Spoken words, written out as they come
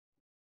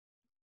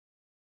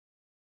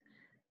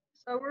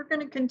So we're going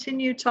to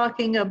continue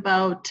talking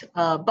about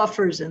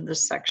buffers in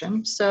this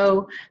section.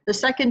 So the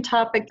second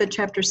topic that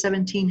chapter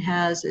 17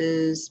 has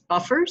is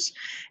buffers.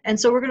 And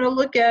so we're going to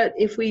look at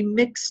if we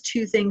mix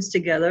two things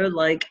together,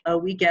 like a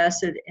weak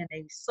acid and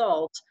a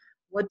salt,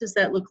 what does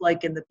that look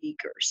like in the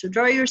beaker? So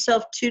draw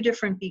yourself two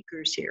different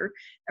beakers here,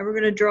 and we're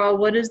going to draw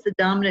what is the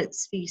dominant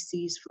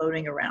species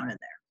floating around in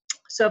there.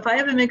 So if I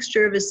have a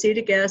mixture of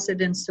acetic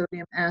acid and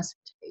sodium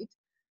acetate,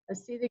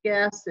 acetic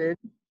acid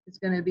is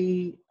going to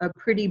be a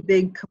pretty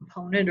big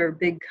component or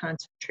big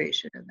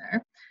concentration in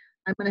there.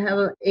 I'm going to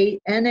have a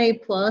Na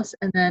plus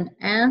and then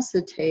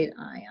acetate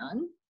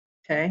ion,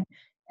 okay?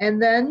 And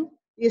then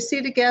the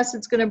acetic acid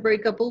is going to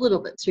break up a little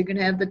bit. So you're going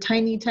to have the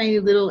tiny, tiny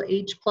little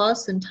H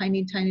plus and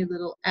tiny, tiny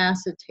little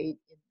acetate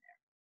in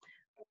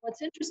there.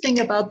 What's interesting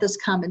about this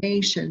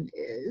combination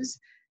is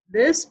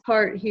this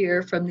part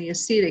here from the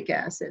acetic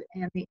acid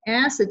and the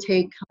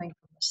acetate coming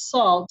from the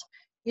salt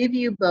give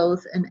you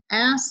both an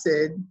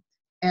acid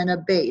and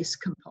a base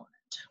component,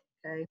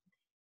 okay?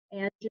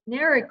 And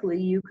generically,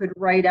 you could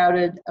write out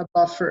a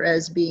buffer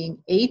as being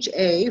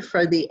HA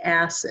for the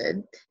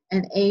acid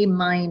and A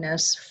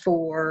minus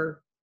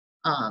for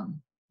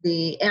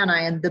the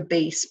anion, the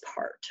base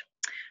part.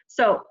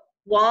 So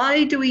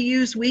why do we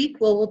use weak?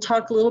 Well, we'll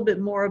talk a little bit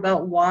more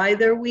about why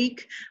they're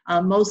weak,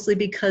 mostly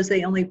because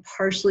they only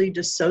partially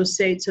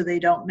dissociate, so they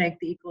don't make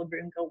the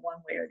equilibrium go one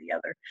way or the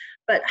other.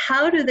 But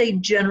how do they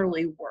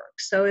generally work?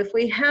 So if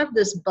we have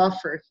this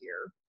buffer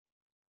here,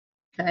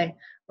 okay,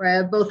 where I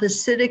have both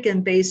acidic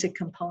and basic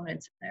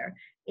components in there,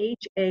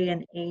 HA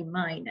and A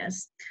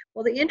minus.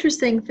 Well, the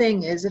interesting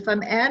thing is if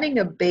I'm adding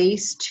a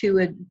base to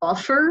a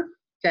buffer,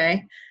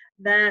 okay,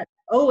 that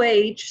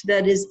OH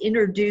that is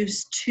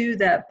introduced to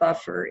that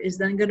buffer is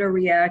then going to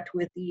react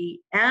with the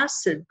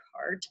acid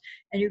part,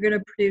 and you're going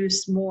to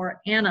produce more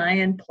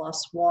anion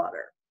plus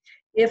water.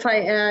 If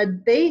I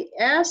add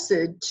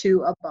acid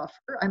to a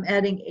buffer, I'm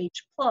adding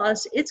H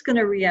plus, it's going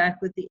to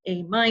react with the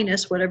A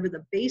minus, whatever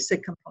the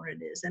basic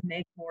component is, and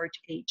make more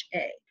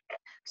HA.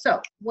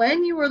 So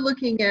when you are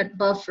looking at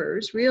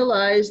buffers,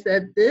 realize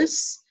that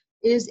this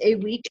is a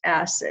weak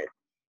acid,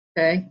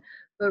 okay?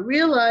 But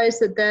realize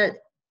that that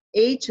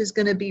H is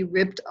going to be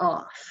ripped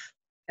off,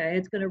 okay?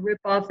 It's going to rip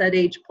off that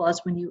H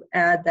plus when you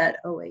add that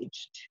OH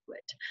to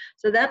it.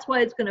 So that's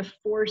why it's going to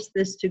force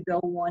this to go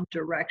one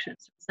direction.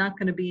 So it's not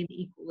going to be in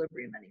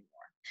equilibrium anymore.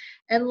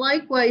 And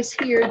likewise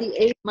here, the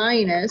A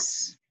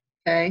minus,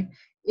 okay,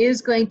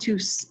 is going to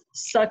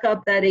suck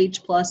up that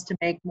H plus to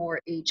make more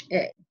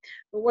HA.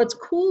 But what's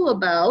cool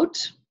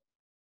about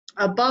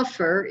a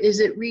buffer is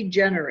it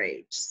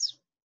regenerates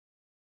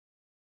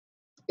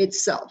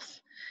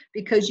itself,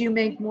 because you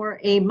make more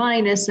A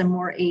minus and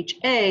more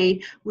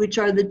HA, which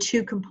are the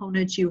two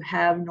components you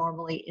have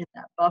normally in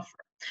that buffer.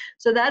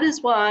 So that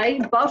is why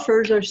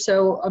buffers are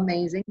so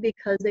amazing,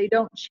 because they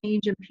don't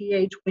change in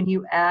pH when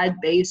you add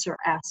base or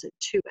acid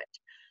to it.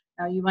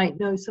 Now you might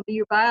know some of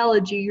your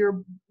biology,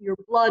 your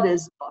blood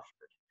is buffered.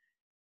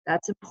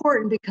 That's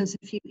important because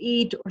if you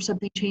eat or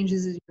something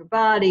changes in your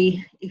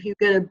body, if you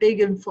get a big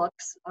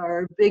influx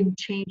or a big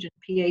change in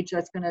pH,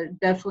 that's going to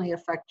definitely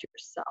affect your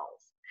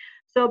cells.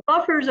 So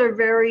buffers are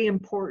very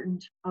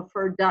important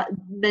for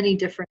many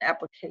different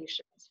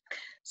applications.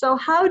 So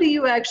how do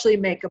you actually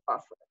make a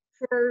buffer?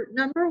 For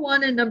number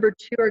 1 and number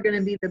 2 are going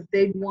to be the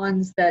big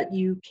ones that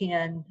you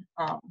can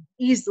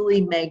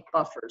easily make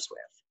buffers with.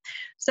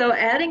 So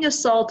adding a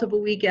salt of a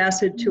weak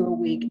acid to a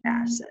weak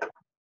acid.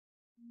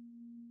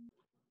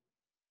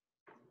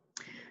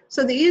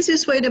 So the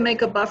easiest way to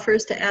make a buffer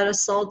is to add a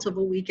salt of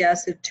a weak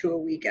acid to a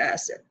weak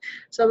acid.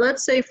 So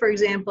let's say, for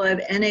example, I have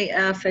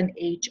NaF and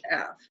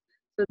HF.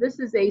 So this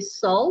is a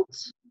salt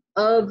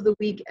of the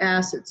weak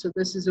acid. So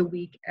this is a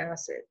weak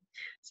acid.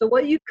 So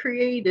what you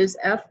create is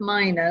F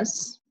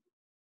minus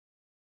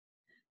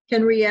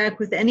can react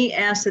with any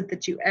acid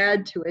that you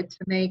add to it to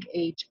make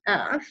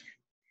HF.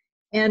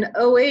 And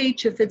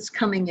OH, if it's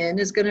coming in,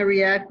 is going to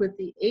react with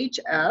the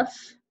HF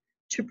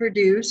to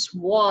produce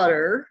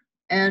water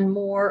and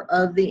more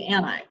of the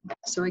anion.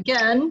 So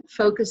again,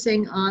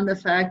 focusing on the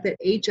fact that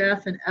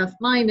HF and F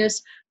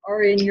minus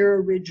are in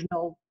your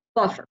original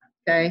buffer.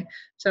 Okay,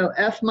 so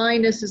F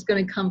minus is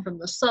going to come from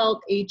the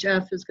salt,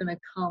 HF is going to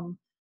come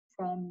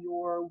from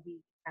your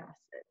weak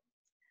acid.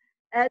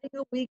 Adding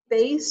a weak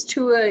base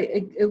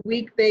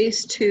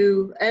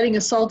to adding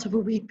a salt of a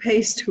weak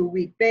base to a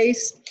weak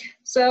base.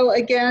 So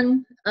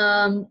again,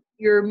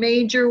 your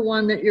major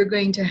one that you're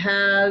going to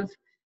have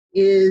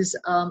is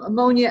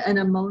ammonia and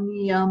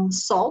ammonium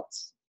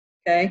salts.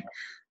 Okay,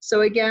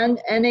 so again,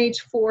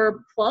 NH4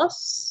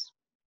 plus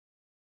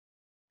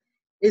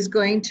is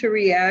going to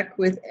react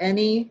with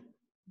any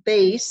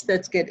base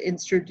that's get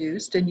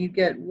introduced, and you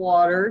get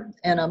water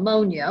and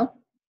ammonia.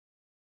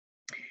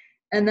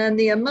 And then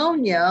the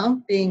ammonia,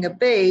 being a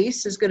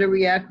base, is going to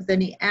react with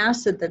any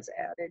acid that's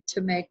added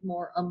to make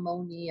more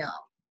ammonium.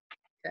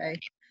 Okay,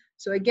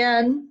 so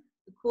again,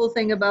 the cool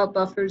thing about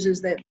buffers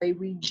is that they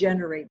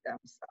regenerate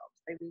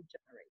themselves.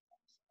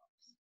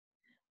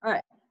 All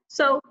right,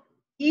 so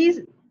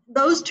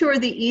those two are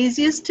the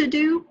easiest to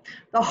do.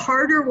 The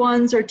harder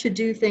ones are to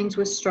do things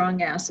with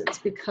strong acids,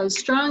 because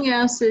strong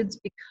acids,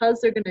 because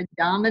they're going to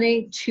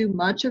dominate too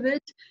much of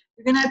it,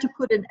 you're going to have to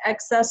put an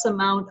excess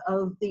amount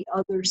of the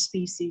other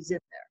species in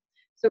there.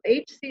 So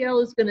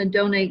HCl is going to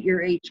donate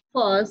your H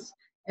plus,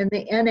 and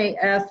the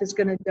NaF is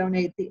going to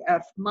donate the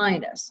F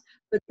minus.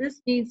 But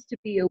this needs to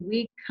be a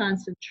weak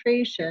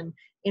concentration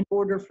in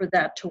order for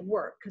that to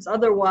work, because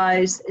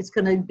otherwise it's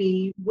going to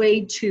be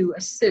way too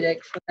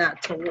acidic for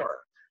that to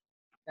work.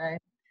 Okay.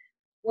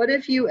 What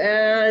if you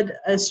add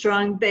a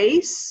strong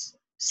base?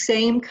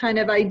 Same kind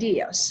of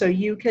idea. So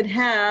you could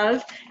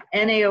have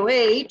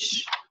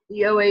NaOH,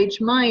 the OH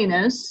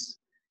minus,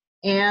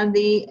 and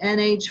the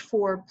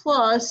NH4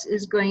 plus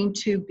is going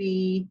to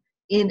be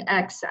in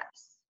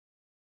excess.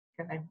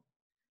 Okay.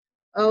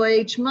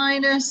 OH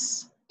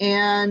minus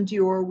and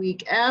your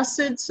weak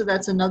acid. So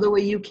that's another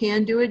way you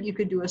can do it. You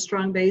could do a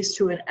strong base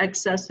to an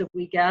excess of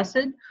weak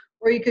acid,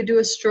 or you could do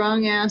a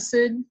strong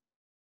acid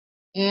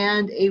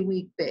and a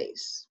weak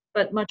base,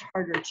 but much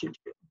harder to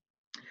do.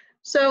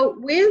 So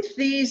with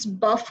these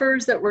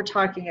buffers that we're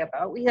talking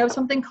about, we have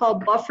something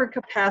called buffer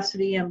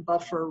capacity and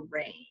buffer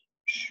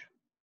range.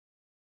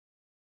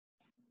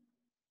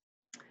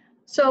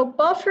 So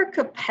buffer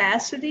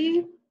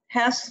capacity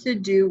has to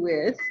do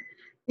with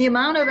the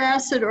amount of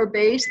acid or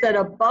base that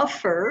a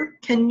buffer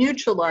can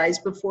neutralize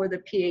before the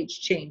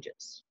pH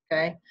changes,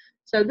 okay?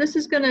 So this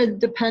is going to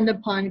depend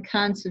upon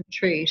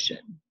concentration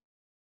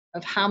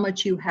of how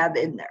much you have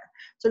in there.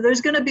 So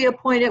there's going to be a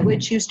point at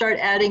which you start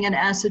adding an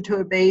acid to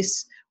a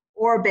base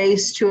or a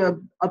base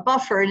to a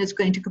buffer, and it's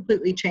going to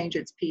completely change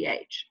its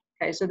pH.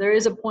 Okay, so there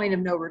is a point of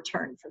no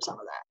return for some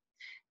of that.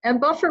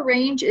 And buffer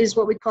range is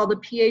what we call the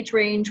pH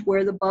range,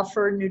 where the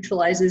buffer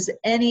neutralizes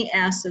any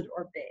acid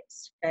or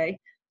base. Okay,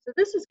 so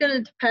this is going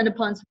to depend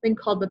upon something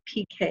called the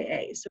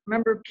pKa. So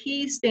remember,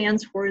 P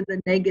stands for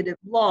the negative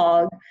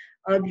log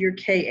of your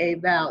Ka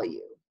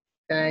value.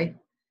 Okay.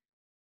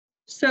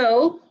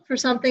 So for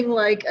something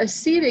like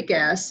acetic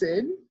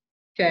acid,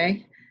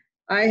 okay,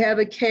 I have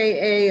a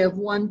Ka of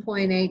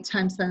 1.8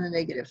 times 10 to the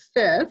negative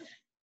fifth.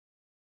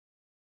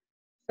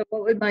 So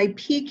what would my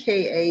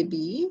pKa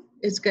be?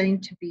 It's going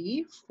to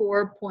be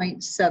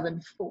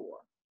 4.74.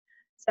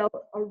 So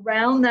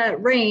around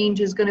that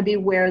range is going to be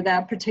where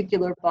that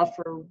particular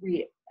buffer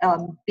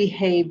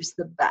behaves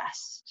the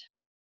best.